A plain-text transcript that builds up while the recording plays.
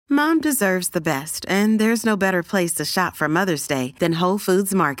Mom deserves the best, and there's no better place to shop for Mother's Day than Whole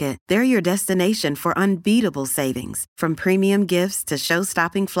Foods Market. They're your destination for unbeatable savings, from premium gifts to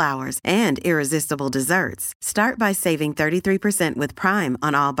show-stopping flowers and irresistible desserts. Start by saving 33% with Prime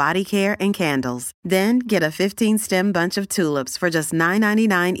on all body care and candles. Then get a 15-stem bunch of tulips for just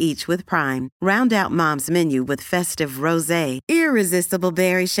 $9.99 each with Prime. Round out Mom's menu with festive rosé, irresistible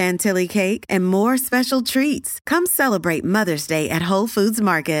berry chantilly cake, and more special treats. Come celebrate Mother's Day at Whole Foods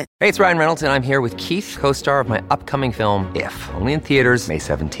Market. Hey, it's Ryan Reynolds, and I'm here with Keith, co-star of my upcoming film, If, only in theaters May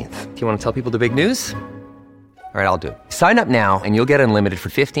 17th. Do you want to tell people the big news? All right, I'll do it. Sign up now and you'll get unlimited for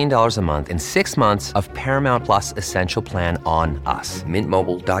 $15 a month and 6 months of Paramount Plus Essential Plan on us.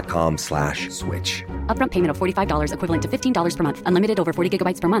 MintMobile.com/switch. Upfront payment of $45 equivalent to $15 per month. Unlimited over 40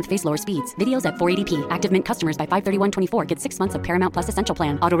 gigabytes per month. Face lower speeds. Videos at 480p. Active Mint customers by 531.24 get 6 months of Paramount Plus Essential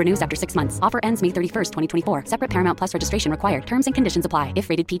Plan. Auto renews after 6 months. Offer ends May 31st, 2024. Separate Paramount Plus registration required. Terms and conditions apply if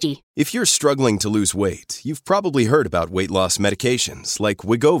rated PG. If you're struggling to lose weight, you've probably heard about weight loss medications like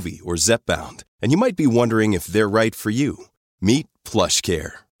Wegovy or Zepbound, and you might be wondering if they're right for you. Meet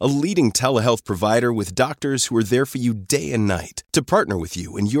PlushCare, a leading telehealth provider with doctors who are there for you day and night to partner with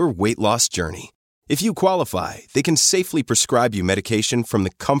you in your weight loss journey. If you qualify, they can safely prescribe you medication from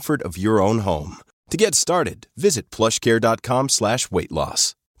the comfort of your own home. To get started, visit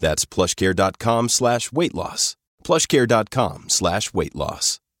plushcare.com/weightloss. That's plushcare.com/weightloss.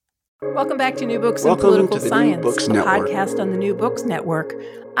 plushcare.com/weightloss. Welcome back to New Books in Political Science, a podcast on the New Books Network.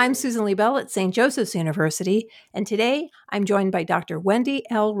 I'm Susan Liebell at St. Joseph's University, and today I'm joined by Dr. Wendy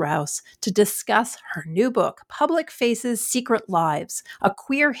L. Rouse to discuss her new book, Public Faces, Secret Lives, A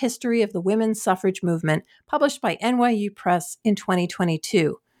Queer History of the Women's Suffrage Movement, published by NYU Press in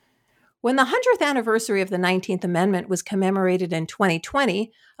 2022. When the 100th anniversary of the 19th Amendment was commemorated in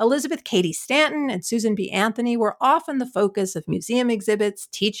 2020, Elizabeth Cady Stanton and Susan B. Anthony were often the focus of museum exhibits,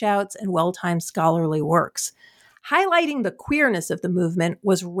 teach-outs, and well-timed scholarly works. Highlighting the queerness of the movement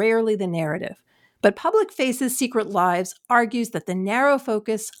was rarely the narrative. But Public Faces, Secret Lives argues that the narrow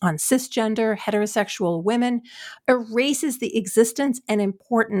focus on cisgender, heterosexual women erases the existence and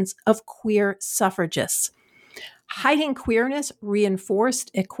importance of queer suffragists. Hiding queerness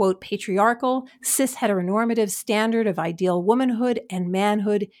reinforced a, quote, patriarchal, cis-heteronormative standard of ideal womanhood and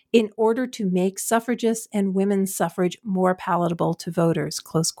manhood in order to make suffragists and women's suffrage more palatable to voters,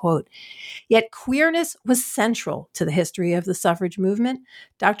 close quote. Yet queerness was central to the history of the suffrage movement.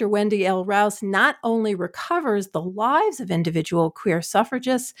 Dr. Wendy L. Rouse not only recovers the lives of individual queer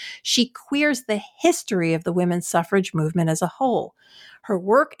suffragists, she queers the history of the women's suffrage movement as a whole. Her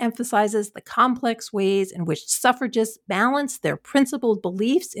work emphasizes the complex ways in which suffragists balance their principled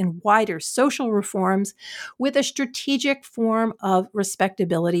beliefs in wider social reforms with a strategic form of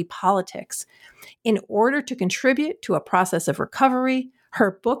respectability politics. In order to contribute to a process of recovery,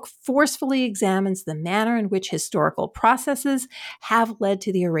 her book forcefully examines the manner in which historical processes have led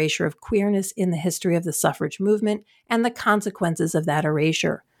to the erasure of queerness in the history of the suffrage movement and the consequences of that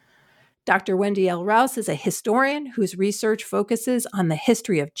erasure. Dr. Wendy L. Rouse is a historian whose research focuses on the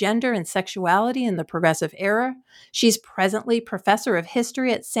history of gender and sexuality in the Progressive Era. She's presently professor of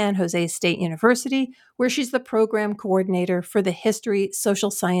history at San Jose State University, where she's the program coordinator for the History Social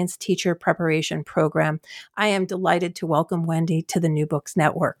Science Teacher Preparation Program. I am delighted to welcome Wendy to the New Books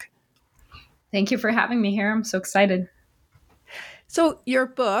Network. Thank you for having me here. I'm so excited. So your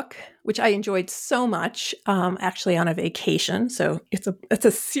book, which I enjoyed so much, actually on a vacation, so it's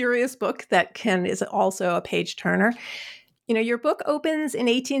a serious book that is also a page turner. You know, your book opens in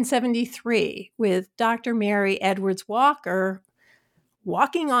 1873 with Dr. Mary Edwards Walker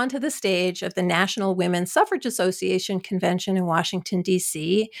walking onto the stage of the National Women's Suffrage Association convention in Washington,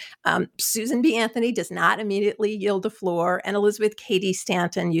 D.C. Susan B. Anthony does not immediately yield the floor, and Elizabeth Cady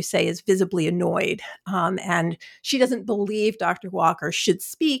Stanton, you say, is visibly annoyed. And she doesn't believe Dr. Walker should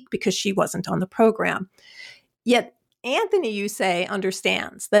speak because she wasn't on the program. Yet Anthony, you say,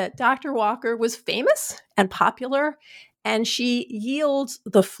 understands that Dr. Walker was famous and popular, and she yields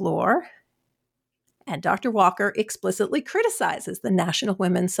the floor. And Dr. Walker explicitly criticizes the National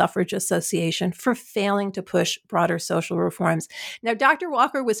Women's Suffrage Association for failing to push broader social reforms. Now, Dr.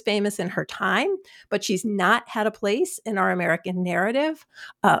 Walker was famous in her time, but she's not had a place in our American narrative,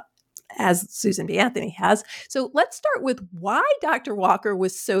 as Susan B. Anthony has. So let's start with why Dr. Walker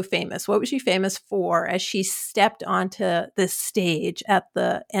was so famous. What was she famous for as she stepped onto the stage at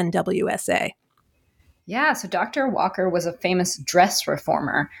the NWSA? Yeah, so Dr. Walker was a famous dress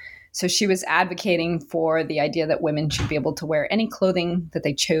reformer. So she was advocating for the idea that women should be able to wear any clothing that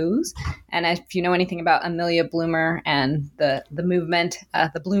they chose. And if you know anything about Amelia Bloomer and the movement,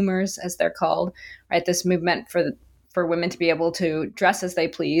 the Bloomers as they're called, right? This movement for for women to be able to dress as they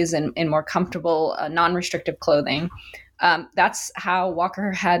please in more comfortable, non-restrictive clothing. That's how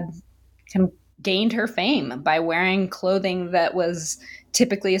Walker had kind of gained her fame, by wearing clothing that was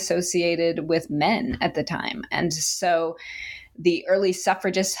typically associated with men at the time. And so the early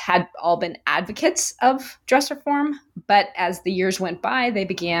suffragists had all been advocates of dress reform, but as the years went by, they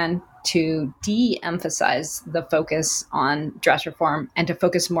began to de-emphasize the focus on dress reform and to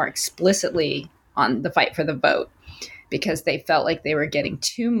focus more explicitly on the fight for the vote, because they felt like they were getting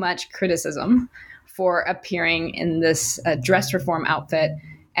too much criticism for appearing in this dress reform outfit.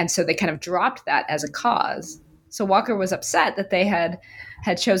 And so they kind of dropped that as a cause. So Walker was upset that they had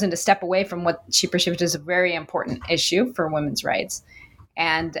chosen to step away from what she perceived as a very important issue for women's rights.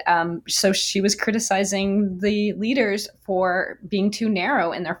 And so she was criticizing the leaders for being too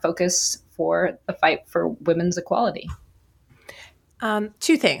narrow in their focus for the fight for women's equality.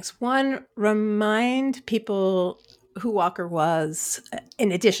 Two things. One, remind people who Walker was,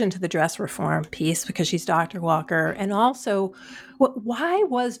 in addition to the dress reform piece, because she's Dr. Walker, and also why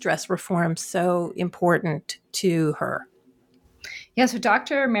was dress reform so important to her? Yeah, so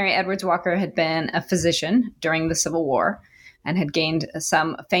Dr. Mary Edwards Walker had been a physician during the Civil War and had gained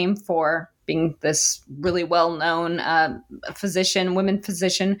some fame for being this really well-known women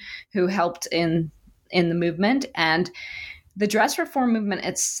physician who helped in the movement. And the dress reform movement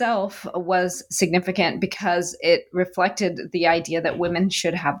itself was significant because it reflected the idea that women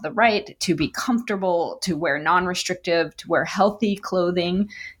should have the right to be comfortable, to wear non-restrictive, to wear healthy clothing,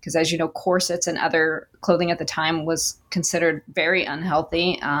 because as you know, corsets and other clothing at the time was considered very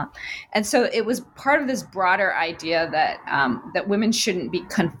unhealthy. And so it was part of this broader idea that that women shouldn't be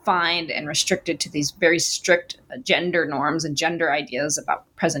confined and restricted to these very strict gender norms and gender ideas about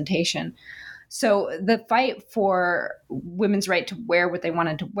presentation. So the fight for women's right to wear what they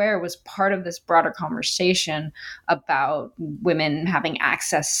wanted to wear was part of this broader conversation about women having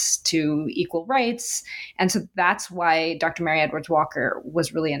access to equal rights. And so that's why Dr. Mary Edwards Walker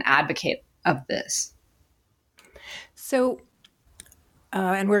was really an advocate of this. So,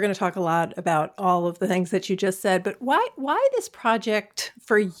 and we're going to talk a lot about all of the things that you just said, but why this project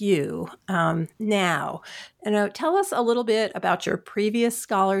for you now? Tell us a little bit about your previous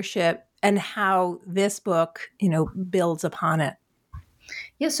scholarship and how this book, builds upon it.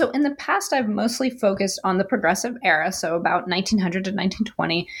 Yeah, so in the past, I've mostly focused on the progressive era, so about 1900 to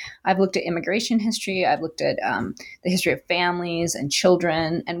 1920. I've looked at immigration history. I've looked at the history of families and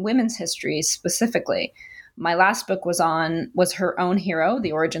children and women's history specifically. My last book was Her Own Hero,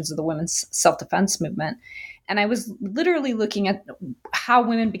 The Origins of the Women's Self-Defense Movement. And I was literally looking at how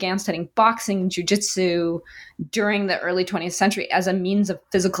women began studying boxing and jiu-jitsu during the early 20th century as a means of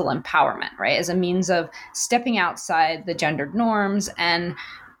physical empowerment, right? As a means of stepping outside the gendered norms and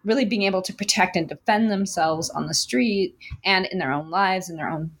really being able to protect and defend themselves on the street and in their own lives, in their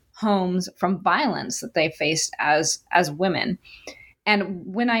own homes, from violence that they faced as women. And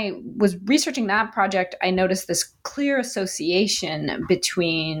when I was researching that project, I noticed this clear association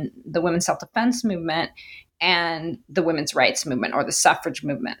between the women's self-defense movement and the women's rights movement, or the suffrage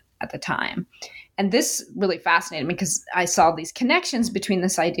movement at the time. And this really fascinated me because I saw these connections between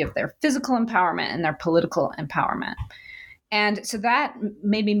this idea of their physical empowerment and their political empowerment. And so that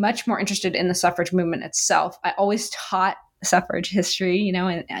made me much more interested in the suffrage movement itself. I always taught suffrage history,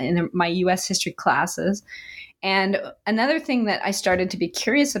 in my US history classes. And another thing that I started to be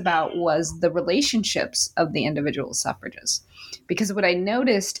curious about was the relationships of the individual suffragists. Because what I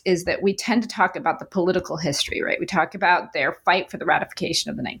noticed is that we tend to talk about the political history, right? We talk about their fight for the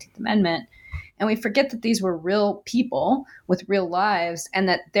ratification of the 19th Amendment. And we forget that these were real people with real lives, and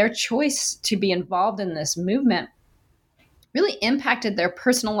that their choice to be involved in this movement really impacted their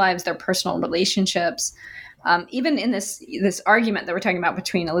personal lives, their personal relationships. Even in this argument that we're talking about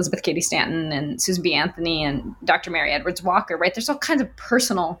between Elizabeth Cady Stanton and Susan B. Anthony and Dr. Mary Edwards Walker, right? There's all kinds of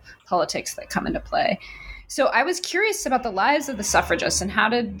personal politics that come into play. So I was curious about the lives of the suffragists and how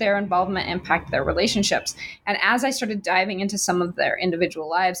did their involvement impact their relationships. And as I started diving into some of their individual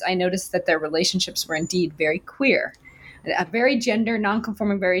lives, I noticed that their relationships were indeed very queer. Very gender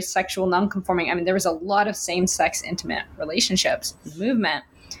nonconforming, very sexual nonconforming. I mean, there was a lot of same-sex intimate relationships in the movement.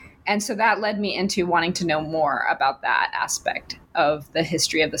 And so that led me into wanting to know more about that aspect of the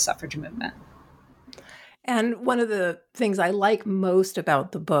history of the suffrage movement. And one of the things I like most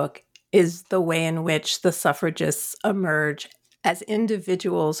about the book is the way in which the suffragists emerge as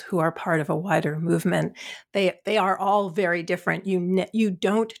individuals who are part of a wider movement, they are all very different. You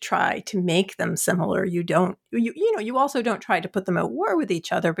don't try to make them similar. You also don't try to put them at war with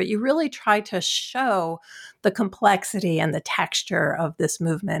each other, but you really try to show the complexity and the texture of this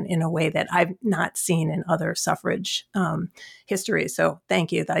movement in a way that I've not seen in other suffrage history. So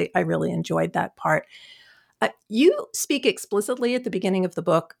thank you. I really enjoyed that part. You speak explicitly at the beginning of the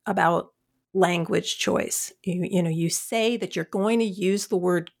book about language choice. You say that you're going to use the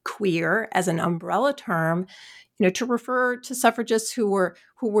word queer as an umbrella term, to refer to suffragists who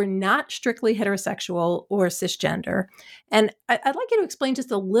were not strictly heterosexual or cisgender. And I'd like you to explain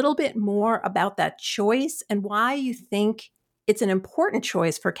just a little bit more about that choice and why you think it's an important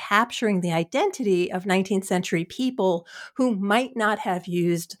choice for capturing the identity of 19th century people who might not have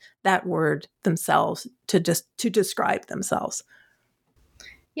used that word themselves to describe themselves.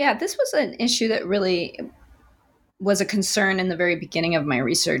 Yeah, this was an issue that really was a concern in the very beginning of my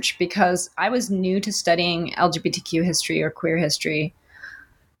research because I was new to studying LGBTQ history or queer history,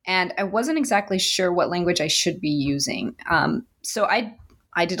 and I wasn't exactly sure what language I should be using. So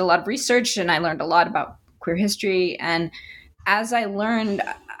I did a lot of research and I learned a lot about queer history. And as I learned,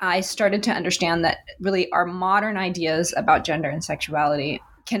 I started to understand that really our modern ideas about gender and sexuality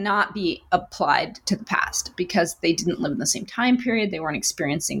cannot be applied to the past because they didn't live in the same time period. They weren't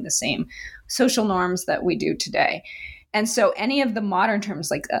experiencing the same social norms that we do today. And so any of the modern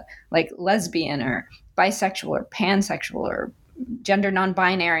terms like lesbian or bisexual or pansexual or gender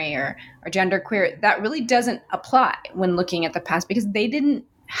non-binary or gender queer, that really doesn't apply when looking at the past because they didn't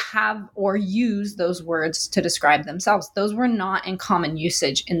have or use those words to describe themselves. Those were not in common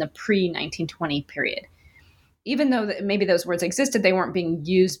usage in the pre-1920 period. Even though maybe those words existed, they weren't being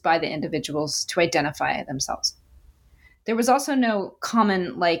used by the individuals to identify themselves. There was also no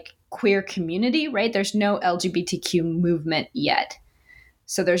common queer community, right? There's no LGBTQ movement yet.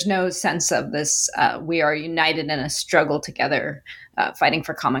 So there's no sense of this, we are united in a struggle together, fighting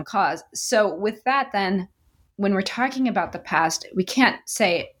for common cause. So with that, then, when we're talking about the past, we can't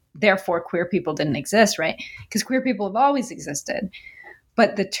say, therefore, queer people didn't exist, right? Because queer people have always existed.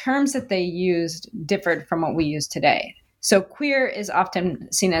 But the terms that they used differed from what we use today. So queer is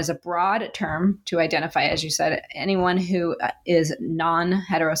often seen as a broad term to identify, as you said, anyone who is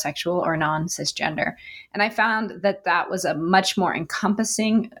non-heterosexual or non-cisgender. And I found that that was a much more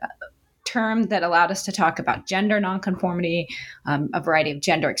encompassing term that allowed us to talk about gender nonconformity, a variety of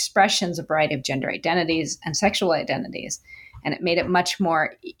gender expressions, a variety of gender identities and sexual identities. And it made it much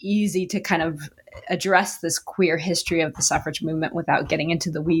more easy to kind of address this queer history of the suffrage movement without getting into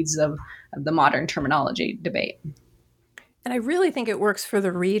the weeds of the modern terminology debate. And I really think it works for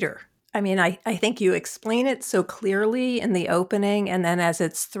the reader. I mean, I think you explain it so clearly in the opening, and then as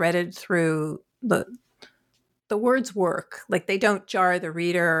it's threaded through, the words work. Like they don't jar the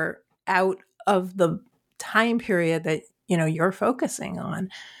reader out of the time period that, you're focusing on.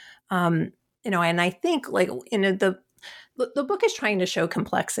 And I think the book is trying to show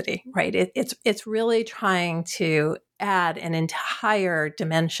complexity, right? It's really trying to add an entire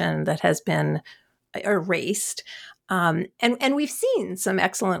dimension that has been erased. And we've seen some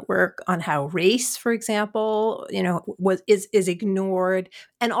excellent work on how race, for example, is ignored,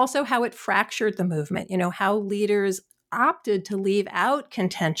 and also how it fractured the movement. How leaders opted to leave out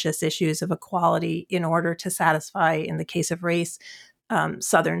contentious issues of equality in order to satisfy, in the case of race,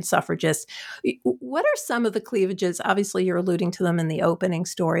 Southern suffragists. What are some of the cleavages? Obviously, you're alluding to them in the opening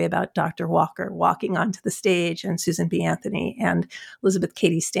story about Dr. Walker walking onto the stage and Susan B. Anthony and Elizabeth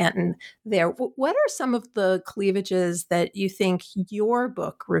Cady Stanton there. What are some of the cleavages that you think your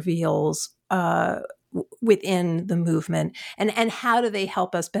book reveals within the movement, and how do they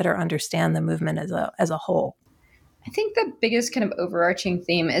help us better understand the movement as a whole? I think the biggest kind of overarching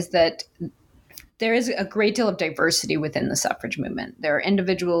theme is that there is a great deal of diversity within the suffrage movement. There are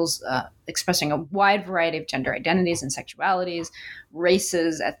individuals expressing a wide variety of gender identities and sexualities,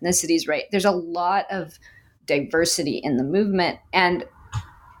 races, ethnicities, right? There's a lot of diversity in the movement, and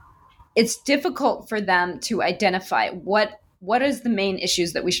it's difficult for them to identify what is the main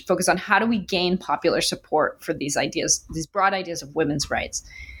issues that we should focus on. How do we gain popular support for these ideas, these broad ideas of women's rights?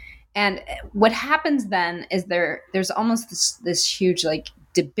 And what happens then is there's almost this huge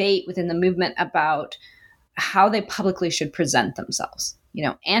debate within the movement about how they publicly should present themselves.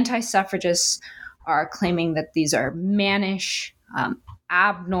 Anti-suffragists are claiming that these are mannish,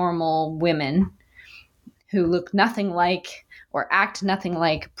 abnormal women who look nothing like or act nothing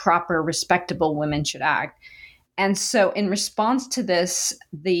like proper, respectable women should act. And so in response to this,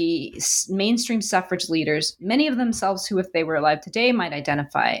 the mainstream suffrage leaders, many of themselves who, if they were alive today, might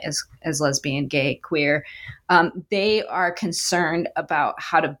identify as lesbian, gay, queer, they are concerned about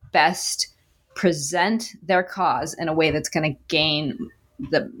how to best present their cause in a way that's going to gain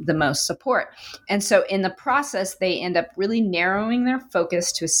the most support. And so in the process, they end up really narrowing their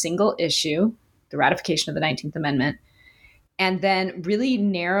focus to a single issue, the ratification of the 19th Amendment, and then really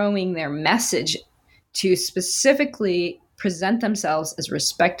narrowing their message to specifically present themselves as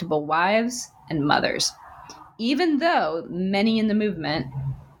respectable wives and mothers, even though many in the movement,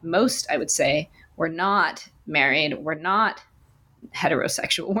 most I would say, were not married, were not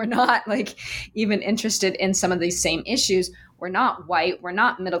heterosexual, were not like even interested in some of these same issues, were not white, were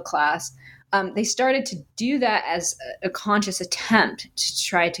not middle class. They started to do that as a conscious attempt to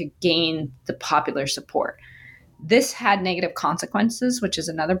try to gain the popular support. This had negative consequences, which is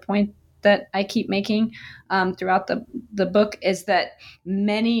another point that I keep making throughout the book, is that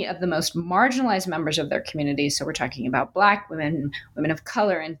many of the most marginalized members of their community, so we're talking about Black women, women of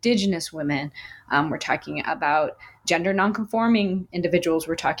color, Indigenous women, we're talking about gender nonconforming individuals,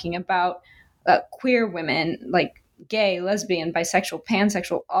 we're talking about queer women, like gay, lesbian, bisexual,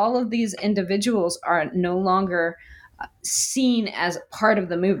 pansexual, all of these individuals are no longer seen as part of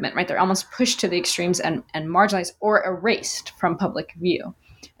the movement, right? They're almost pushed to the extremes and marginalized or erased from public view.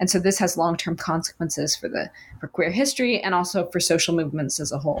 And so this has long-term consequences for queer history and also for social movements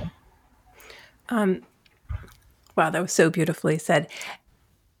as a whole. Wow, that was so beautifully said.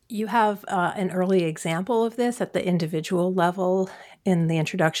 You have an early example of this at the individual level. In the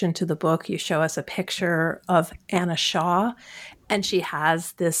introduction to the book, you show us a picture of Anna Shaw, and she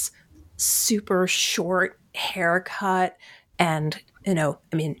has this super short haircut. And,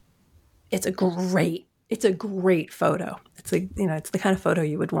 it's a great photo. It's it's the kind of photo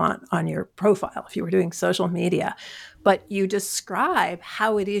you would want on your profile if you were doing social media. But you describe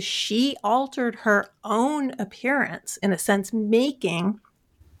how it is she altered her own appearance, in a sense, making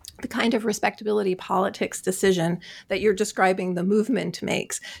the kind of respectability politics decision that you're describing the movement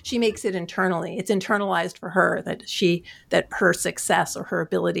makes. She makes it internally. It's internalized for her that her success or her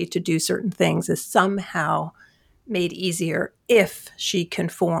ability to do certain things is somehow made easier if she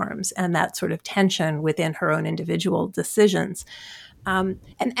conforms, and that sort of tension within her own individual decisions. And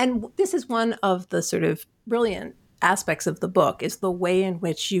this is one of the sort of brilliant aspects of the book, is the way in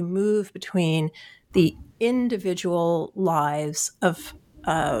which you move between the individual lives of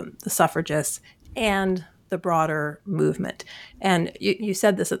the suffragists and the broader movement. And you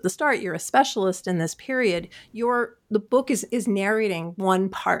said this at the start, you're a specialist in this period. The book is narrating one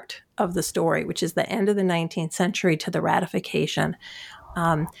part of the story, which is the end of the 19th century to the ratification.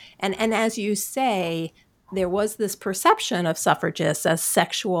 And as you say, there was this perception of suffragists as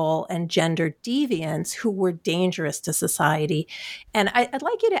sexual and gender deviants who were dangerous to society. And I'd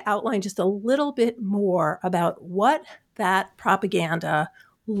like you to outline just a little bit more about what that propaganda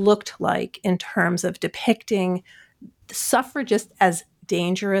looked like in terms of depicting suffragists as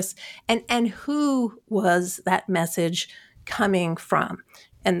dangerous, and who was that message coming from.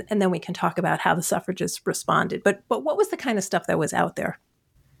 And then we can talk about how the suffragists responded. But what was the kind of stuff that was out there?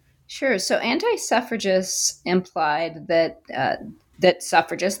 Sure. So anti-suffragists implied that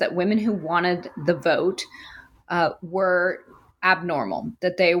suffragists, that women who wanted the vote, were abnormal,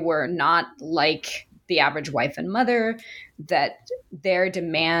 that they were not like the average wife and mother, that their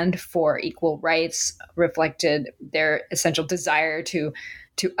demand for equal rights reflected their essential desire to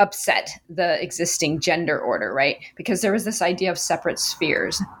upset the existing gender order, right? Because there was this idea of separate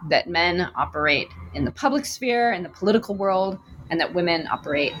spheres, that men operate in the public sphere, in the political world, and that women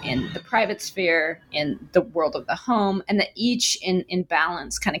operate in the private sphere, in the world of the home, and that each in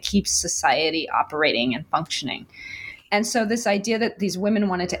balance kind of keeps society operating and functioning. And so this idea that these women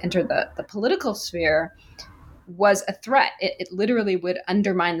wanted to enter the political sphere was a threat. It literally would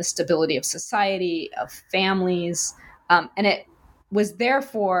undermine the stability of society, of families. And it was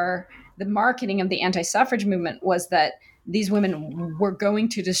therefore, the marketing of the anti-suffrage movement was that these women were going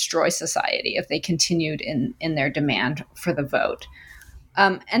to destroy society if they continued in their demand for the vote.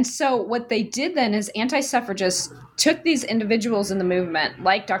 And so what they did then is anti-suffragists took these individuals in the movement,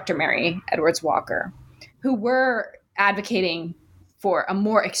 like Dr. Mary Edwards Walker, who were advocating for a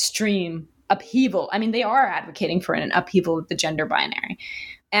more extreme upheaval. I mean, they are advocating for an upheaval of the gender binary.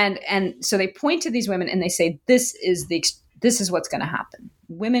 And so they point to these women and they say, this is what's going to happen.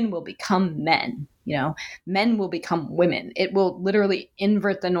 Women will become men, men will become women. It will literally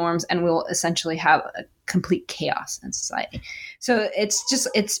invert the norms and we'll essentially have a complete chaos in society. So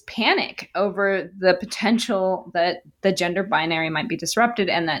it's panic over the potential that the gender binary might be disrupted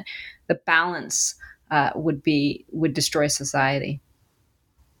and that the balance would destroy society.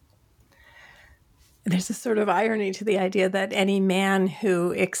 There's a sort of irony to the idea that any man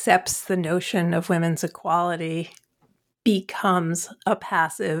who accepts the notion of women's equality becomes a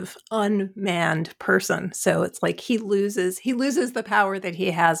passive, unmanned person. So it's like he loses the power that he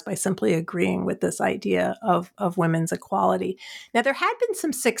has by simply agreeing with this idea of women's equality. Now, there had been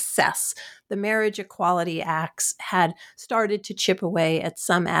some success. The Marriage Equality Acts had started to chip away at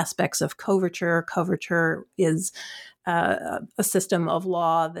some aspects of coverture. Coverture is a system of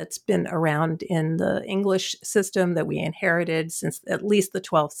law that's been around in the English system that we inherited since at least the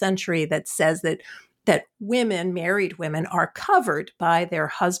 12th century that says that women, married women, are covered by their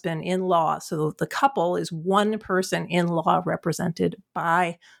husband-in-law. So the couple is one person in law represented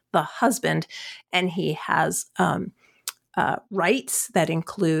by the husband, and he has rights that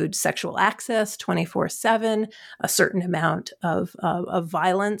include sexual access 24/7, a certain amount of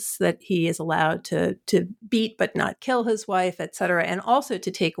violence that he is allowed to beat but not kill his wife, et cetera, and also to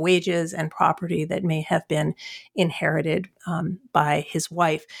take wages and property that may have been inherited by his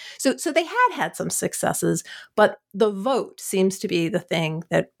wife. So they had some successes, but the vote seems to be the thing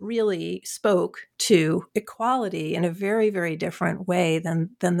that really spoke to equality in a very, very different way than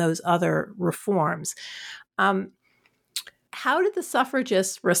those other reforms. How did the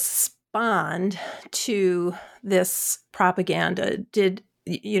suffragists respond to this propaganda?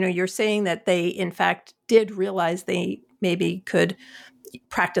 You're saying that they, in fact, did realize they maybe could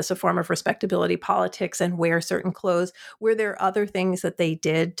practice a form of respectability politics and wear certain clothes. Were there other things that they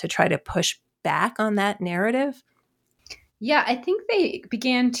did to try to push back on that narrative? Yeah, I think they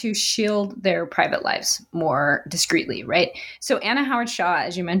began to shield their private lives more discreetly, right? So Anna Howard Shaw,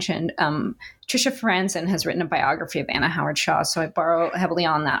 as you mentioned, Tricia Franzen has written a biography of Anna Howard Shaw, so I borrow heavily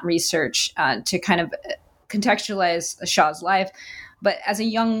on that research to kind of contextualize Shaw's life. But as a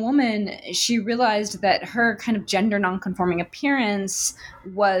young woman, she realized that her kind of gender nonconforming appearance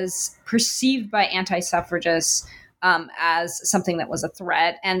was perceived by anti-suffragists as something that was a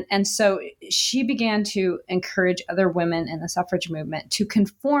threat. And so she began to encourage other women in the suffrage movement to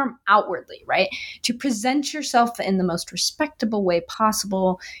conform outwardly, right? To present yourself in the most respectable way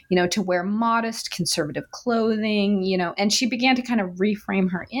possible, to wear modest, conservative clothing, and she began to kind of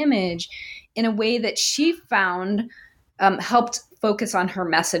reframe her image in a way that she found helped focus on her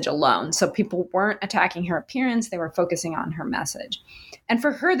message alone. So people weren't attacking her appearance, they were focusing on her message. And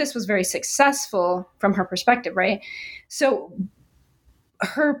for her, this was very successful from her perspective, right? So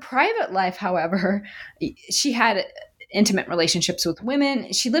her private life, however, she had intimate relationships with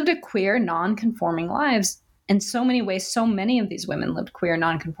women. She lived a queer, non-conforming lives in so many ways. So many of these women lived queer,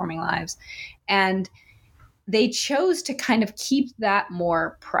 non-conforming lives. And they chose to kind of keep that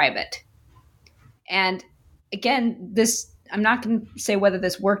more private. And again, I'm not going to say whether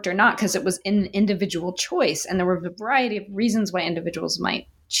this worked or not because it was an individual choice. And there were a variety of reasons why individuals might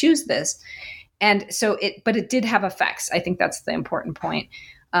choose this. And so but it did have effects. I think that's the important point,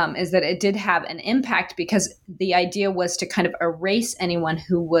 is that it did have an impact because the idea was to kind of erase anyone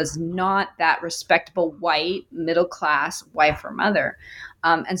who was not that respectable white middle class wife or mother.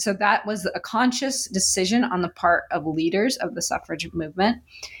 And so that was a conscious decision on the part of leaders of the suffrage movement.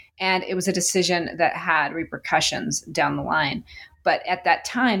 And it was a decision that had repercussions down the line. But at that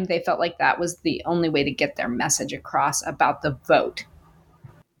time, they felt like that was the only way to get their message across about the vote.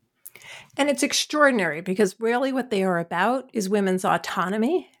 And it's extraordinary because really what they are about is women's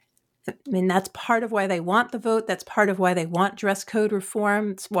autonomy. I mean, that's part of why they want the vote. That's part of why they want dress code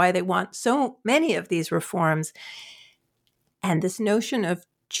reform. It's why they want so many of these reforms. And this notion of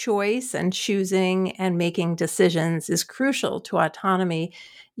choice and choosing and making decisions is crucial to autonomy.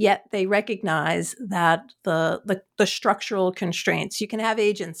 Yet they recognize that the structural constraints, you can have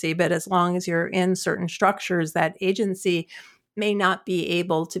agency, but as long as you're in certain structures, that agency may not be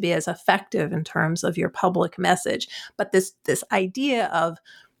able to be as effective in terms of your public message. But this idea of,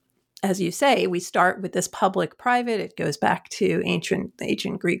 as you say, we start with this public-private. It goes back to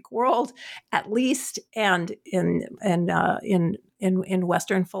ancient Greek world, at least, and in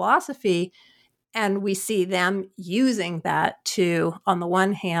Western philosophy. And we see them using that to, on the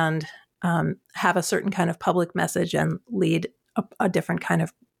one hand, have a certain kind of public message and lead a different kind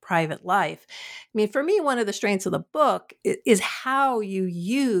of private life. I mean, for me, one of the strengths of the book is how you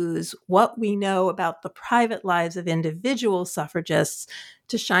use what we know about the private lives of individual suffragists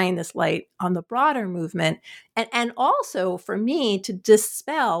to shine this light on the broader movement. And also, for me, to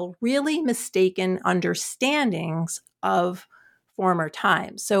dispel really mistaken understandings of former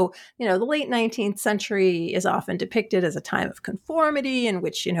times. So, the late 19th century is often depicted as a time of conformity in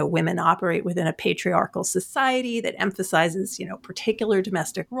which, women operate within a patriarchal society that emphasizes, particular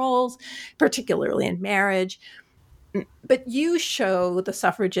domestic roles, particularly in marriage. But you show the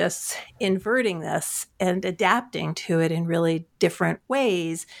suffragists inverting this and adapting to it in really different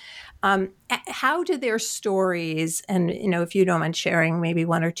ways. How do their stories, and if you don't mind sharing maybe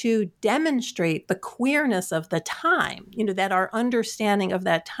one or two, demonstrate the queerness of the time, that our understanding of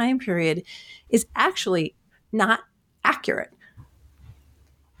that time period is actually not accurate?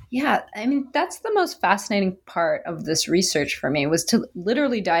 Yeah, I mean, that's the most fascinating part of this research for me, was to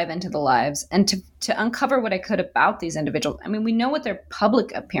literally dive into the lives and to uncover what I could about these individuals. I mean, we know what their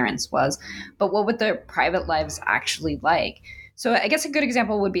public appearance was, but what would their private lives actually like? So I guess a good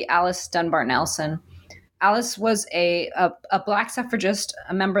example would be Alice Dunbar Nelson. Alice was a Black suffragist,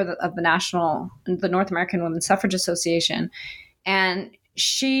 a member of the North American Women's Suffrage Association, and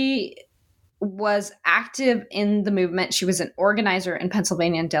she was active in the movement. She was an organizer in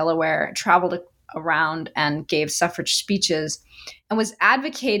Pennsylvania and Delaware, traveled around and gave suffrage speeches, and was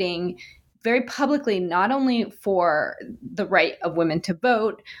advocating very publicly not only for the right of women to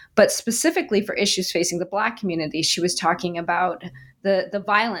vote, but specifically for issues facing the Black community. She was talking about the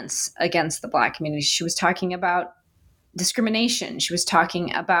violence against the Black community. She was talking about discrimination. She was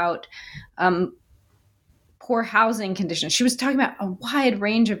talking about poor housing conditions. She was talking about a wide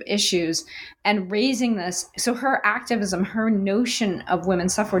range of issues and raising this. So her activism, her notion of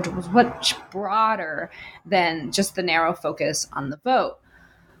women's suffrage was much broader than just the narrow focus on the vote.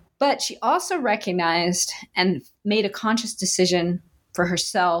 But she also recognized and made a conscious decision for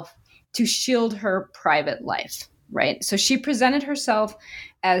herself to shield her private life, right? So she presented herself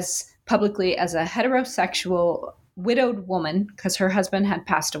as publicly as a heterosexual widowed woman because her husband had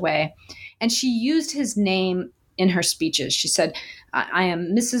passed away. And she used his name in her speeches. She said, I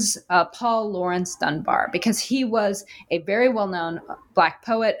am Mrs. Paul Laurence Dunbar, because he was a very well-known Black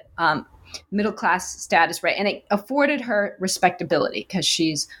poet, middle-class status, right? And it afforded her respectability because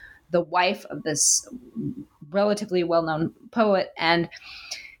she's the wife of this relatively well-known poet. And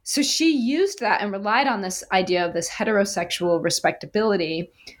so she used that and relied on this idea of this heterosexual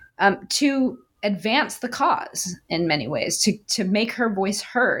respectability to advance the cause in many ways, to make her voice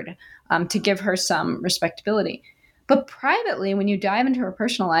heard, to give her some respectability. But privately, when you dive into her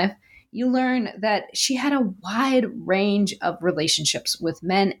personal life, you learn that she had a wide range of relationships with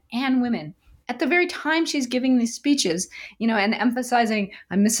men and women. At the very time she's giving these speeches, and emphasizing,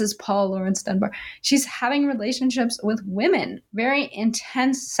 I'm Mrs. Paul Laurence Dunbar, she's having relationships with women, very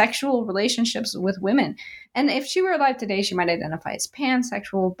intense sexual relationships with women. And if she were alive today, she might identify as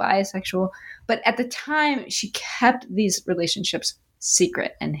pansexual, bisexual. But at the time, she kept these relationships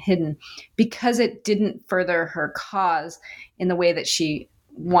secret and hidden because it didn't further her cause in the way that she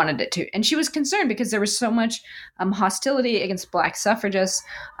wanted it to. And she was concerned because there was so much hostility against Black suffragists.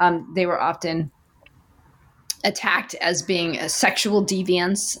 They were often attacked as being a sexual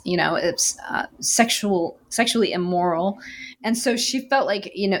deviants, it's sexually immoral. And so she felt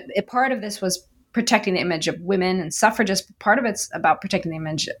like, a part of this was protecting the image of women and suffragists. Part of it's about protecting the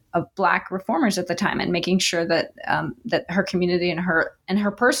image of Black reformers at the time and making sure that that her community and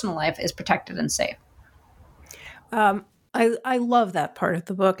her personal life is protected and safe. I love that part of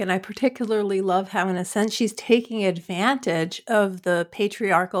the book, and I particularly love how, in a sense, she's taking advantage of the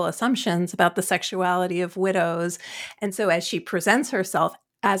patriarchal assumptions about the sexuality of widows. And so as she presents herself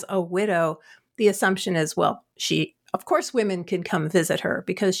as a widow, the assumption is, well, of course, women can come visit her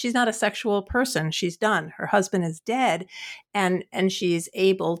because she's not a sexual person. She's done. Her husband is dead. And she's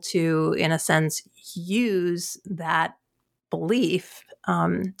able to, in a sense, use that belief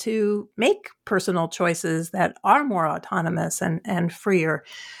to make personal choices that are more autonomous and freer.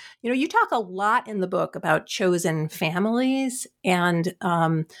 You talk a lot in the book about chosen families and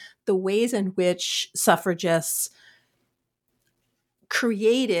the ways in which suffragists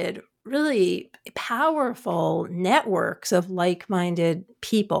created really powerful networks of like-minded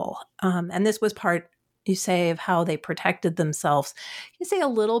people. And this was part, you say, of how they protected themselves. Can you say a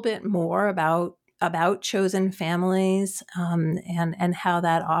little bit more about chosen families and how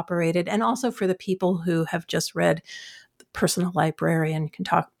that operated? And also for the people who have just read The Personal Librarian, can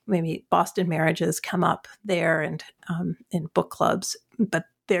talk, maybe Boston marriages come up there and in book clubs, but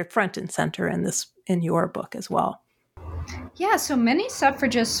they're front and center in your book as well. Yeah, so many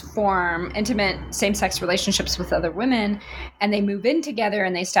suffragists form intimate same-sex relationships with other women, and they move in together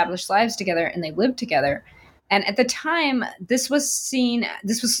and they establish lives together and they live together. And at the time, this was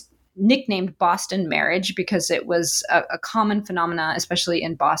nicknamed Boston marriage because it was a common phenomena, especially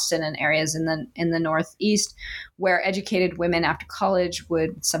in Boston and areas in the Northeast, where educated women after college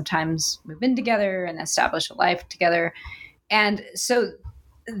would sometimes move in together and establish a life together. And so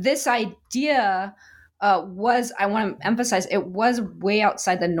this idea was, I want to emphasize, it was way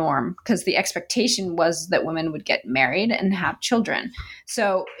outside the norm because the expectation was that women would get married and have children.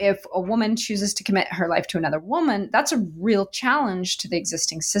 So if a woman chooses to commit her life to another woman, that's a real challenge to the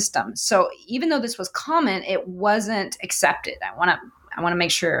existing system. So even though this was common, it wasn't accepted. I want to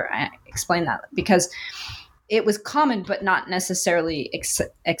make sure I explain that, because it was common, but not necessarily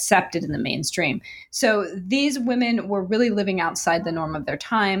accepted in the mainstream. So these women were really living outside the norm of their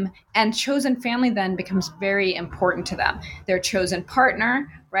time, and chosen family then becomes very important to them. Their chosen partner,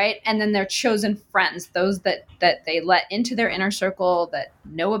 right? And then their chosen friends, those that they let into their inner circle, that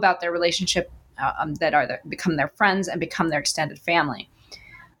know about their relationship, become their friends and become their extended family.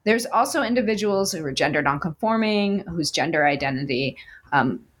 There's also individuals who are gender nonconforming, whose gender identity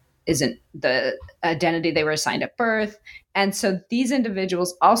isn't the identity they were assigned at birth. And so these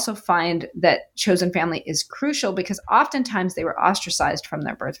individuals also find that chosen family is crucial because oftentimes they were ostracized from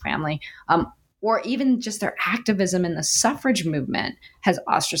their birth family, or even just their activism in the suffrage movement has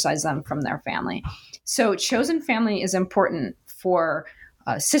ostracized them from their family. So chosen family is important for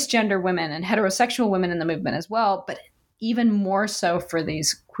cisgender women and heterosexual women in the movement as well, but even more so for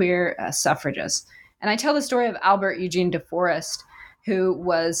these queer suffragists. And I tell the story of Albert Eugene DeForest, who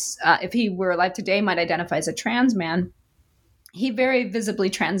was, if he were alive today, might identify as a trans man. He very visibly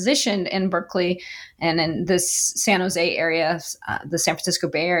transitioned in Berkeley and in this San Jose area, the San Francisco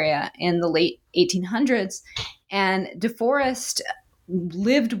Bay Area, in the late 1800s. And DeForest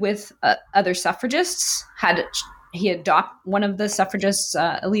lived with other suffragists. He adopted one of the suffragists,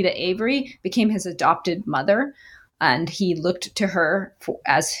 Alida Avery, became his adopted mother, and he looked to her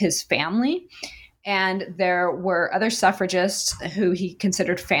as his family. And there were other suffragists who he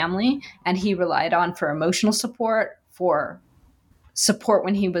considered family, and he relied on for emotional support, for support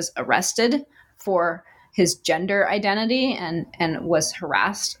when he was arrested for his gender identity and was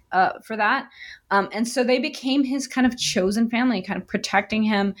harassed for that. And so they became his kind of chosen family, kind of protecting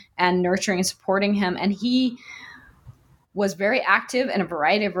him and nurturing and supporting him. And he was very active in a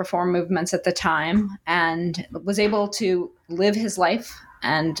variety of reform movements at the time and was able to live his life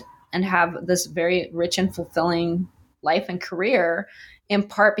and have this very rich and fulfilling life and career, in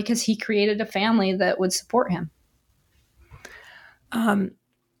part because he created a family that would support him.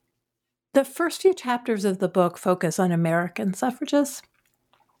 The first few chapters of the book focus on American suffragists,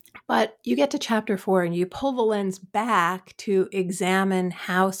 but you get to chapter 4 and you pull the lens back to examine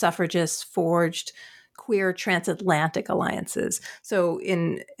how suffragists forged queer transatlantic alliances. So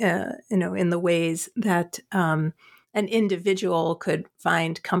in the ways that an individual could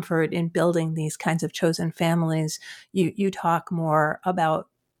find comfort in building these kinds of chosen families, you talk more about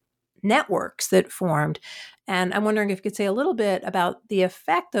networks that formed. And I'm wondering if you could say a little bit about the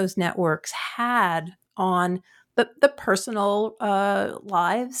effect those networks had on the personal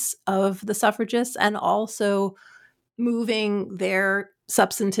lives of the suffragists, and also moving their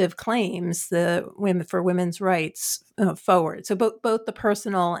substantive claims, for women's rights, forward. So both the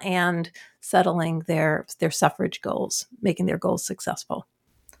personal and settling their suffrage goals, making their goals successful.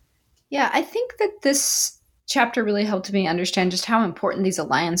 Yeah, I think that this chapter really helped me understand just how important these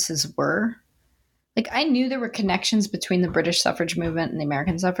alliances were. Like, I knew there were connections between the British suffrage movement and the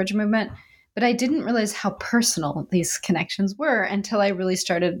American suffrage movement, but I didn't realize how personal these connections were until I really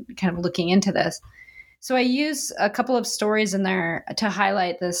started kind of looking into this. So I use a couple of stories in there to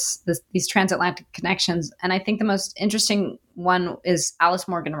highlight these transatlantic connections. And I think the most interesting one is Alice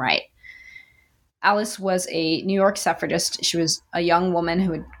Morgan Wright. Alice was a New York suffragist. She was a young woman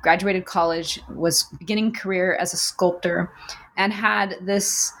who had graduated college, was beginning a career as a sculptor, and had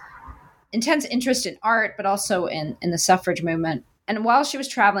this intense interest in art, but also in the suffrage movement. And while she was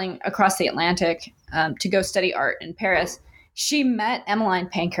traveling across the Atlantic to go study art in Paris, she met Emmeline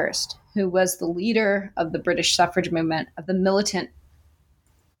Pankhurst, who was the leader of the British suffrage movement, of the militant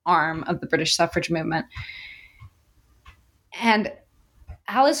arm of the British suffrage movement. And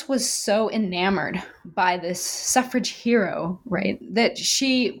Alice was so enamored by this suffrage hero, right, that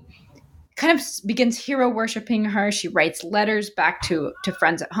she kind of begins hero worshiping her. She writes letters back to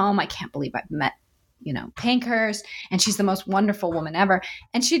friends at home. I can't believe I've met, Pankhurst, and she's the most wonderful woman ever.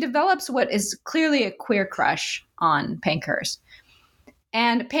 And she develops what is clearly a queer crush on Pankhurst.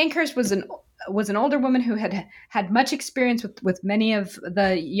 And Pankhurst was was an older woman who had much experience with many of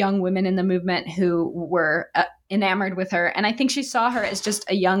the young women in the movement who were enamored with her. And I think she saw her as just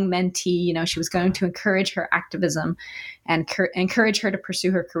a young mentee. You know, she was going to encourage her activism and encourage her to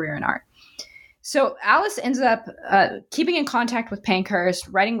pursue her career in art. So Alice ends up keeping in contact with Pankhurst,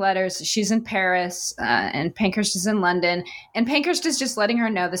 writing letters. She's in Paris and Pankhurst is in London. And Pankhurst is just letting her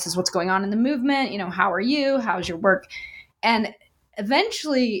know this is what's going on in the movement. You know, how are you? How's your work? And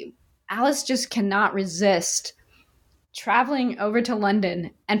eventually Alice just cannot resist traveling over to London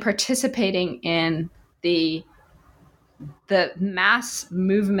and participating in the mass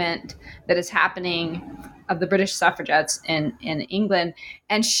movement that is happening of the British suffragettes in England.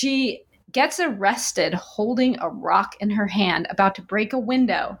 And she gets arrested holding a rock in her hand, about to break a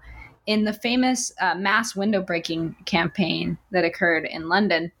window in the famous mass window breaking campaign that occurred in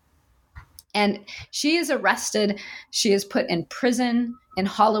London. And she is arrested. She is put in prison in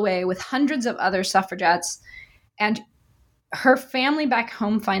Holloway with hundreds of other suffragettes. And her family back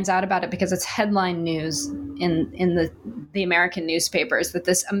home finds out about it because it's headline news in the American newspapers that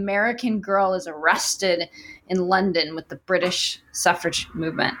this American girl is arrested in London with the British suffrage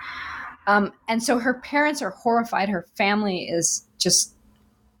movement. And so her parents are horrified. Her family is just,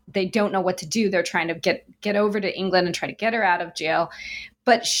 they don't know what to do. They're trying to get over to England and try to get her out of jail.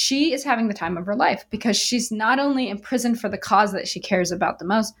 But she is having the time of her life because she's not only imprisoned for the cause that she cares about the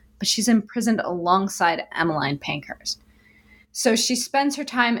most, but she's imprisoned alongside Emmeline Pankhurst. So she spends her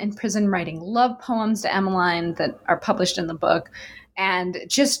time in prison writing love poems to Emmeline that are published in the book. And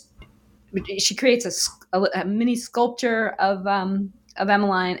just, she creates a mini sculpture of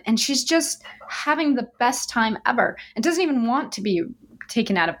Emmeline, and she's just having the best time ever and doesn't even want to be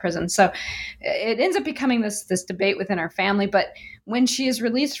taken out of prison. So it ends up becoming this debate within her family. But when she is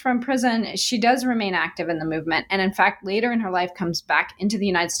released from prison, she does remain active in the movement. And in fact, later in her life comes back into the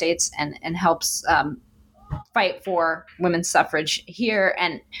United States and helps fight for women's suffrage here.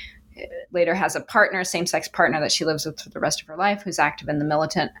 And later has a partner, same-sex partner that she lives with for the rest of her life, who's active in the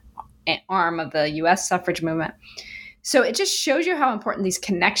militant arm of the U.S. suffrage movement. So it just shows you how important these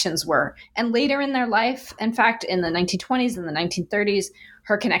connections were. And later in their life, in fact, in the 1920s and the 1930s,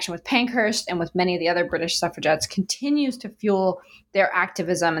 her connection with Pankhurst and with many of the other British suffragettes continues to fuel their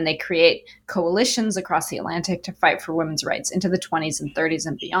activism, and they create coalitions across the Atlantic to fight for women's rights into the 20s and 30s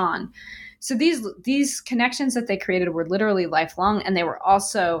and beyond. So these connections that they created were literally lifelong, and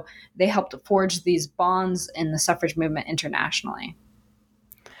they helped forge these bonds in the suffrage movement internationally.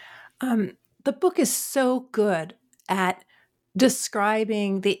 The book is so good at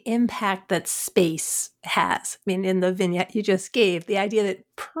describing the impact that space has. I mean, in the vignette you just gave, the idea that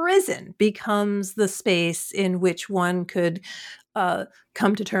prison becomes the space in which one could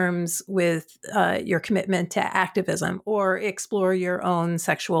come to terms with your commitment to activism, or explore your own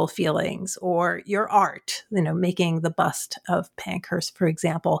sexual feelings, or your art, making the bust of Pankhurst, for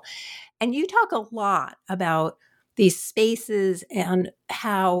example. And you talk a lot about these spaces and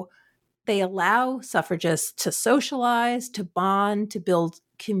how they allow suffragists to socialize, to bond, to build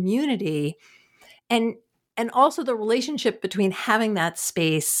community, and also the relationship between having that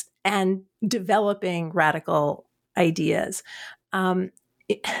space and developing radical ideas. You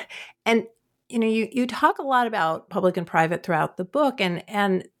talk a lot about public and private throughout the book, and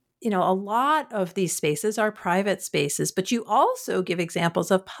a lot of these spaces are private spaces, but you also give examples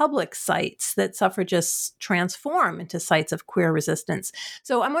of public sites that suffragists transform into sites of queer resistance.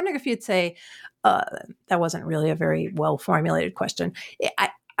 So I'm wondering if you'd say, that wasn't really a very well-formulated question.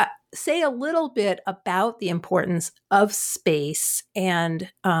 Say a little bit about the importance of space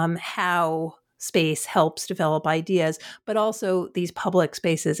and how space helps develop ideas, but also these public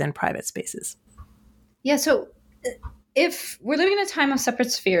spaces and private spaces. Yeah, so if we're living in a time of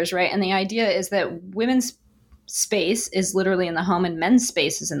separate spheres, right, and the idea is that women's space is literally in the home and men's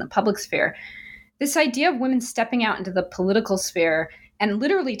space is in the public sphere, this idea of women stepping out into the political sphere and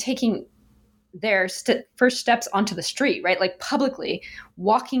literally taking their first steps onto the street, right, like publicly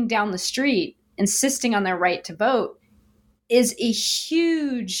walking down the street, insisting on their right to vote, is a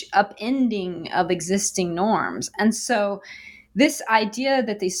huge upending of existing norms. And so this idea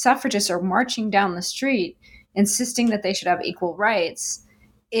that these suffragists are marching down the street insisting that they should have equal rights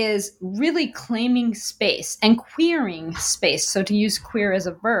is really claiming space and queering space. So to use queer as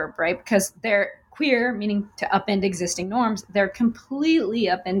a verb, right? Because they're queer, meaning to upend existing norms, they're completely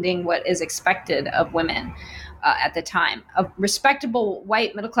upending what is expected of women at the time. Respectable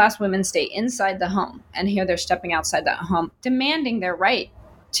white middle-class women stay inside the home, and here they're stepping outside that home, demanding their right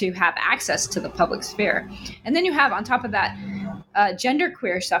to have access to the public sphere. And then you have, on top of that,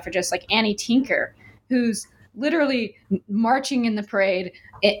 genderqueer suffragists like Annie Tinker, who's literally marching in the parade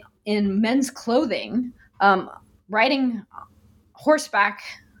in men's clothing, riding horseback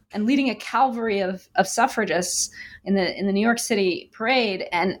and leading a cavalry of suffragists in the New York City parade,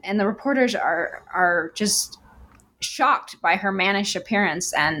 and the reporters are just shocked by her mannish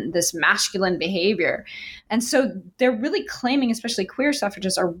appearance and this masculine behavior. And so they're really claiming, especially queer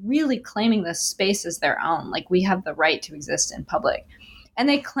suffragists, are really claiming this space as their own. Like, we have the right to exist in public. And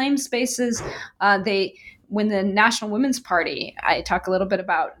they claim spaces. When the National Women's Party, I talk a little bit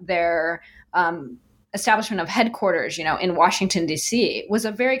about their establishment of headquarters, in Washington, D.C., was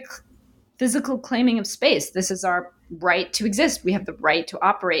a very physical claiming of space. This is our right to exist. We have the right to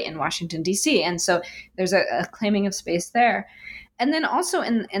operate in Washington, D.C. And so there's a claiming of space there. And then also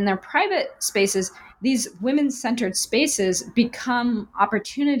in their private spaces, these women-centered spaces become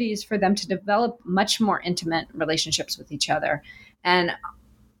opportunities for them to develop much more intimate relationships with each other and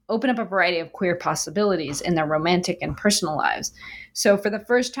open up a variety of queer possibilities in their romantic and personal lives. So for the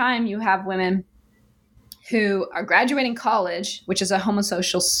first time, you have women who are graduating college, which is a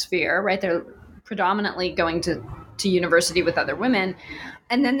homosocial sphere, right? They're predominantly going to university with other women.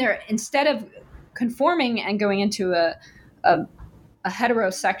 And then they're, instead of conforming and going into a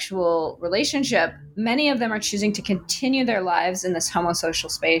heterosexual relationship, many of them are choosing to continue their lives in this homosocial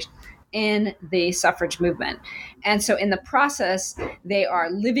space in the suffrage movement. And so in the process, they are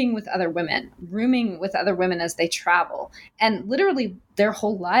living with other women, rooming with other women as they travel. And literally their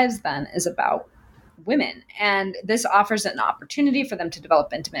whole lives then is about women. And this offers an opportunity for them to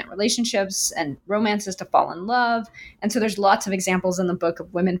develop intimate relationships and romances, to fall in love. And so there's lots of examples in the book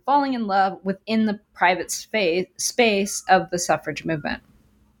of women falling in love within the private space of the suffrage movement.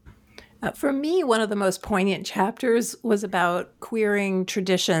 For me, one of the most poignant chapters was about queering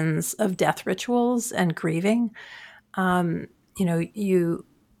traditions of death rituals and grieving. You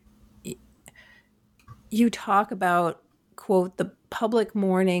talk about, quote, the public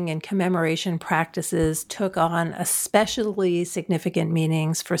mourning and commemoration practices took on especially significant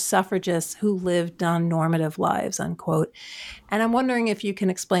meanings for suffragists who lived non-normative lives, unquote. And I'm wondering if you can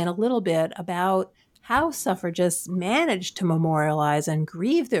explain a little bit about how suffragists managed to memorialize and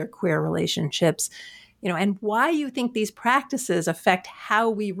grieve their queer relationships, and why you think these practices affect how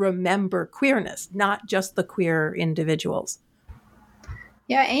we remember queerness, not just the queer individuals.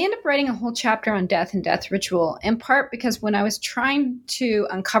 Yeah, I ended up writing a whole chapter on death and death ritual, in part because when I was trying to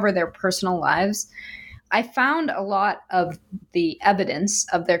uncover their personal lives, I found a lot of the evidence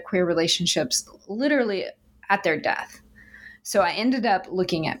of their queer relationships literally at their death. So I ended up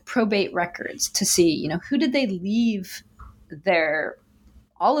looking at probate records to see, who did they leave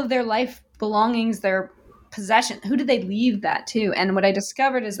all of their life belongings, their possession, who did they leave that to? And what I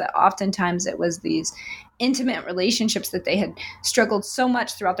discovered is that oftentimes it was these intimate relationships that they had struggled so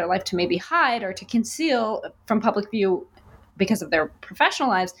much throughout their life to maybe hide or to conceal from public view because of their professional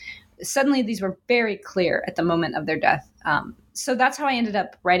lives. Suddenly these were very clear at the moment of their death. So that's how I ended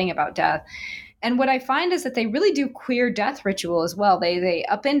up writing about death. And what I find is that they really do queer death ritual as well. They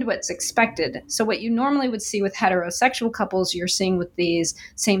upend what's expected. So what you normally would see with heterosexual couples, you're seeing with these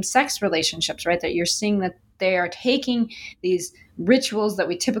same-sex relationships, right? That you're seeing that they are taking these rituals that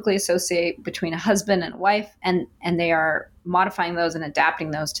we typically associate between a husband and wife, and they are modifying those and adapting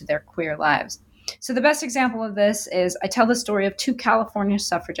those to their queer lives. So the best example of this is I tell the story of two California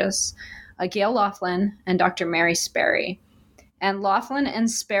suffragists, Gail Laughlin and Dr. Mary Sperry. And Laughlin and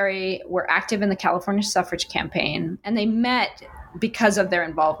Sperry were active in the California suffrage campaign, and they met because of their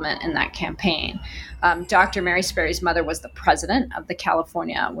involvement in that campaign. Dr. Mary Sperry's mother was the president of the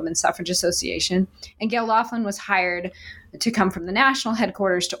California Women's Suffrage Association, and Gail Laughlin was hired to come from the national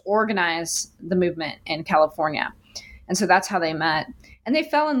headquarters to organize the movement in California. And so that's how they met. And they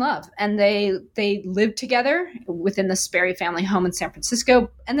fell in love, and they lived together within the Sperry family home in San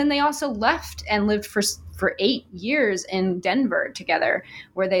Francisco. And then they also left and lived for 8 years in Denver together,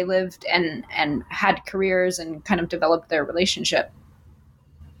 where they lived and had careers and kind of developed their relationship.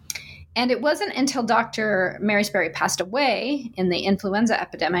 And it wasn't until Dr. Mary Sperry passed away in the influenza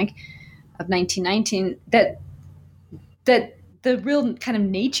epidemic of 1919 that the real kind of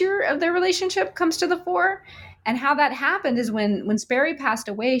nature of their relationship comes to the fore. And how that happened is when Sperry passed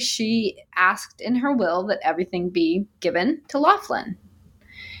away, she asked in her will that everything be given to Laughlin,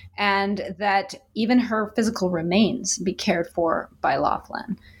 and that even her physical remains be cared for by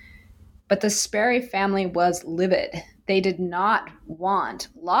Laughlin. But the Sperry family was livid. They did not want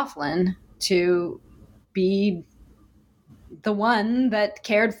Laughlin to be the one that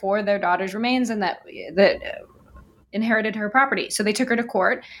cared for their daughter's remains and that inherited her property. So they took her to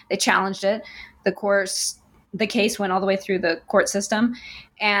court. They challenged it. The court the case went all the way through the court system.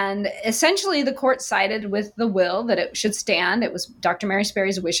 And essentially the court sided with the will that it should stand. It was Dr. Mary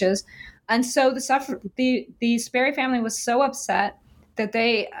Sperry's wishes. And so the Sperry family was so upset that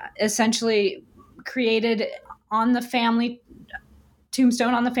they essentially created on the family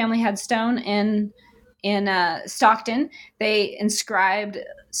tombstone, on the family headstone in Stockton, they inscribed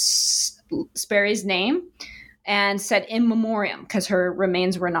Sperry's name and said in memoriam, because her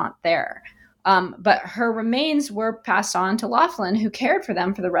remains were not there. But her remains were passed on to Laughlin, who cared for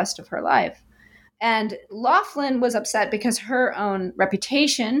them for the rest of her life. And Laughlin was upset because her own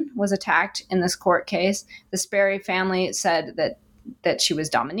reputation was attacked in this court case. The Sperry family said that she was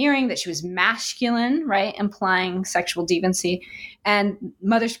domineering, that she was masculine, right, implying sexual deviancy. And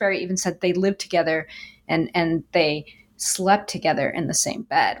Mother Sperry even said they lived together and they slept together in the same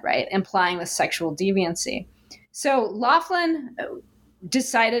bed, right, implying the sexual deviancy. So Laughlin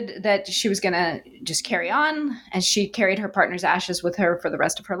decided that she was going to just carry on, and she carried her partner's ashes with her for the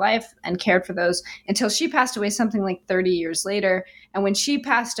rest of her life and cared for those until she passed away something like 30 years later. And when she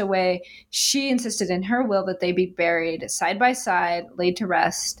passed away, she insisted in her will that they be buried side by side, laid to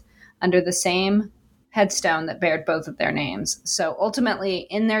rest under the same headstone that bared both of their names. So ultimately,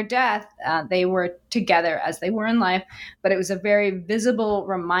 in their death, they were together as they were in life, but it was a very visible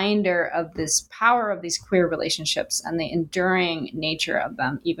reminder of this power of these queer relationships and the enduring nature of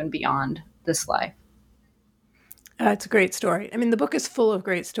them, even beyond this life. It's a great story. I mean, the book is full of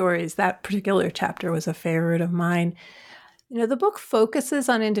great stories. That particular chapter was a favorite of mine. You know, the book focuses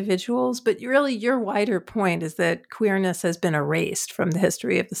on individuals, but really your wider point is that queerness has been erased from the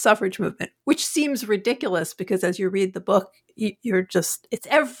history of the suffrage movement, which seems ridiculous because as you read the book, it's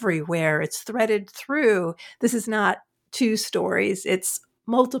everywhere. It's threaded through. This is not two stories. It's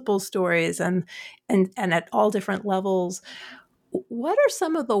multiple stories and at all different levels. What are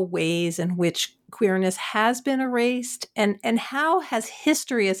some of the ways in which queerness has been erased, and how has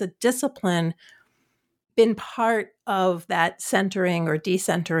history as a discipline been part of that centering or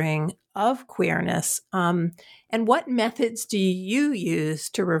decentering of queerness? And what methods do you use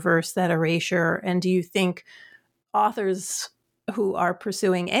to reverse that erasure? And do you think authors who are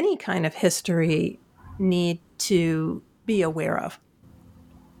pursuing any kind of history need to be aware of?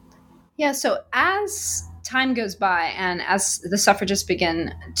 Yeah, so as time goes by and as the suffragists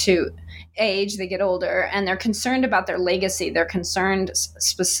begin to age, they get older, and they're concerned about their legacy. They're concerned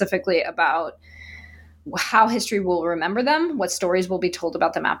specifically about how history will remember them, what stories will be told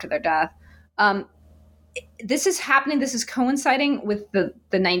about them after their death. This is happening. This is coinciding with the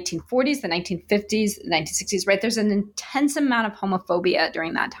 1940s, the 1950s, the 1960s, right? There's an intense amount of homophobia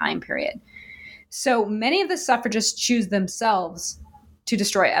during that time period. So many of the suffragists choose themselves to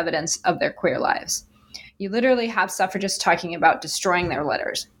destroy evidence of their queer lives. You literally have suffragists talking about destroying their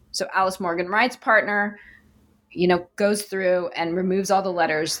letters. So Alice Morgan Wright's partner, goes through and removes all the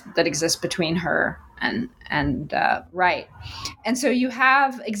letters that exist between her and Wright. And so you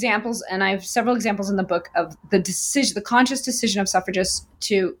have examples, and I have several examples in the book of the conscious decision of suffragists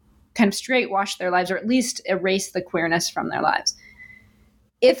to kind of straight wash their lives, or at least erase the queerness from their lives.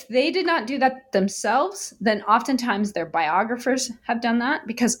 If they did not do that themselves, then oftentimes their biographers have done that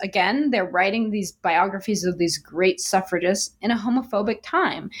because, again, they're writing these biographies of these great suffragists in a homophobic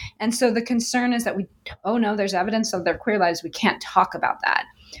time. And so the concern is that there's evidence of their queer lives. We can't talk about that.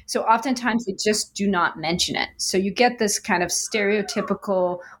 So oftentimes they just do not mention it. So you get this kind of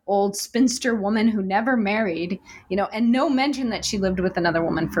stereotypical old spinster woman who never married, and no mention that she lived with another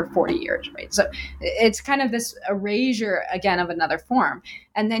woman for 40 years, right? So it's kind of this erasure, again, of another form.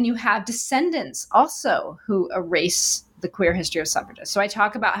 And then you have descendants also who erase the queer history of suffragists. So I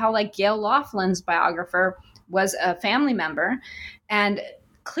talk about how Gail Laughlin's biographer was a family member and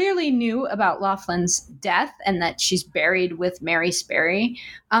clearly knew about Laughlin's death and that she's buried with Mary Sperry,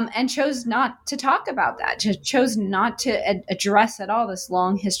 and chose not to talk about that, chose not to address at all this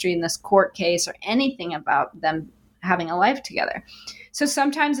long history in this court case or anything about them having a life together. So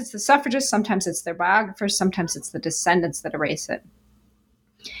sometimes it's the suffragists, sometimes it's their biographers, sometimes it's the descendants that erase it.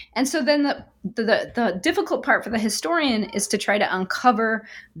 And so then the difficult part for the historian is to try to uncover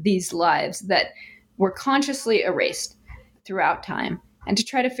these lives that were consciously erased throughout time, and to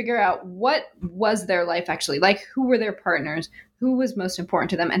try to figure out what was their life actually like, who were their partners, who was most important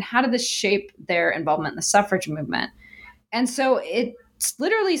to them, and how did this shape their involvement in the suffrage movement. And so it's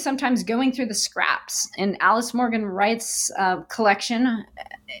literally sometimes going through the scraps. In Alice Morgan Wright's collection,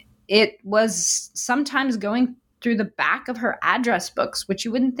 it was sometimes going through the back of her address books, which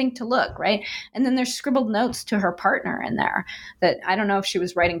you wouldn't think to look, right? And then there's scribbled notes to her partner in there that I don't know if she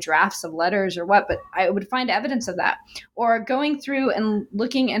was writing drafts of letters or what, but I would find evidence of that. Or going through and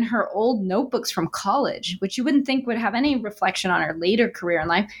looking in her old notebooks from college, which you wouldn't think would have any reflection on her later career in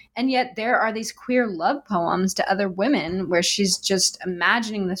life. And yet there are these queer love poems to other women where she's just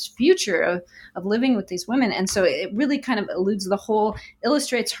imagining this future of living with these women. And so it really kind of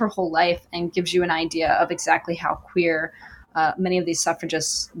illustrates her whole life and gives you an idea of exactly how queer many of these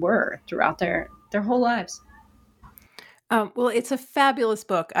suffragists were throughout their whole lives. Well, it's a fabulous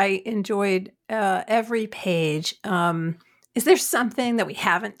book. I enjoyed every page. Is there something that we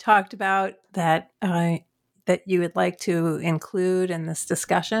haven't talked about that you would like to include in this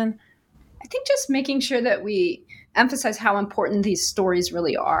discussion? I think just making sure that we emphasize how important these stories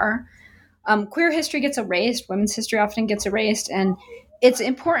really are. Queer history gets erased. Women's history often gets erased. And it's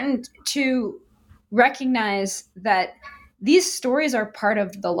important to recognize that these stories are part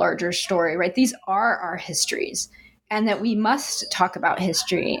of the larger story, right? These are our histories, and that we must talk about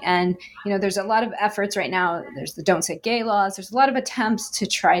history. And, there's a lot of efforts right now. There's the Don't Say Gay laws. There's a lot of attempts to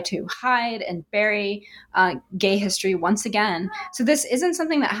try to hide and bury gay history once again. So this isn't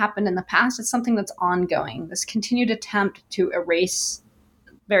something that happened in the past. It's something that's ongoing, this continued attempt to erase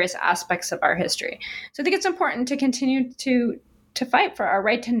various aspects of our history. So I think it's important to continue to fight for our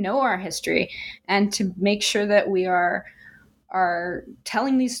right to know our history and to make sure that we are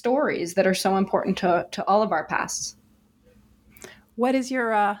telling these stories that are so important to all of our pasts. What is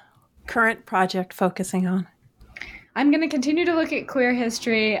your current project focusing on? I'm going to continue to look at queer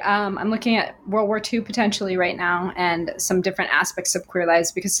history. I'm looking at World War II potentially right now and some different aspects of queer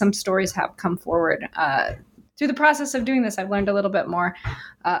lives because some stories have come forward. Through the process of doing this, I've learned a little bit more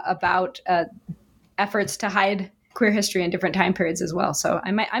about efforts to hide queer history in different time periods as well. So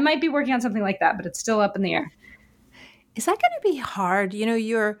I might be working on something like that, but it's still up in the air. Is that going to be hard?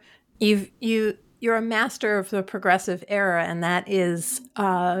 You're a master of the progressive era, and that is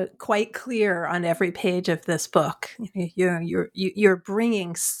quite clear on every page of this book. You're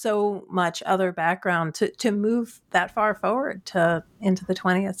bringing so much other background to move that far forward into the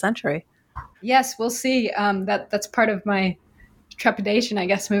 20th century. Yes, we'll see. That's part of my trepidation, I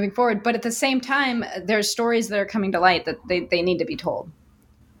guess, moving forward. But at the same time, there's stories that are coming to light that they need to be told.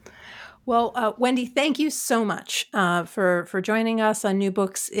 Well, Wendy, thank you so much for joining us on New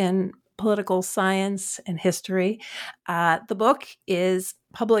Books in Political Science and History. The book is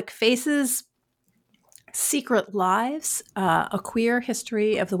Public Faces, Secret Lives, A Queer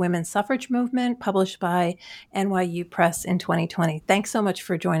History of the Women's Suffrage Movement, published by NYU Press in 2020. Thanks so much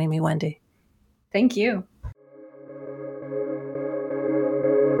for joining me, Wendy. Thank you.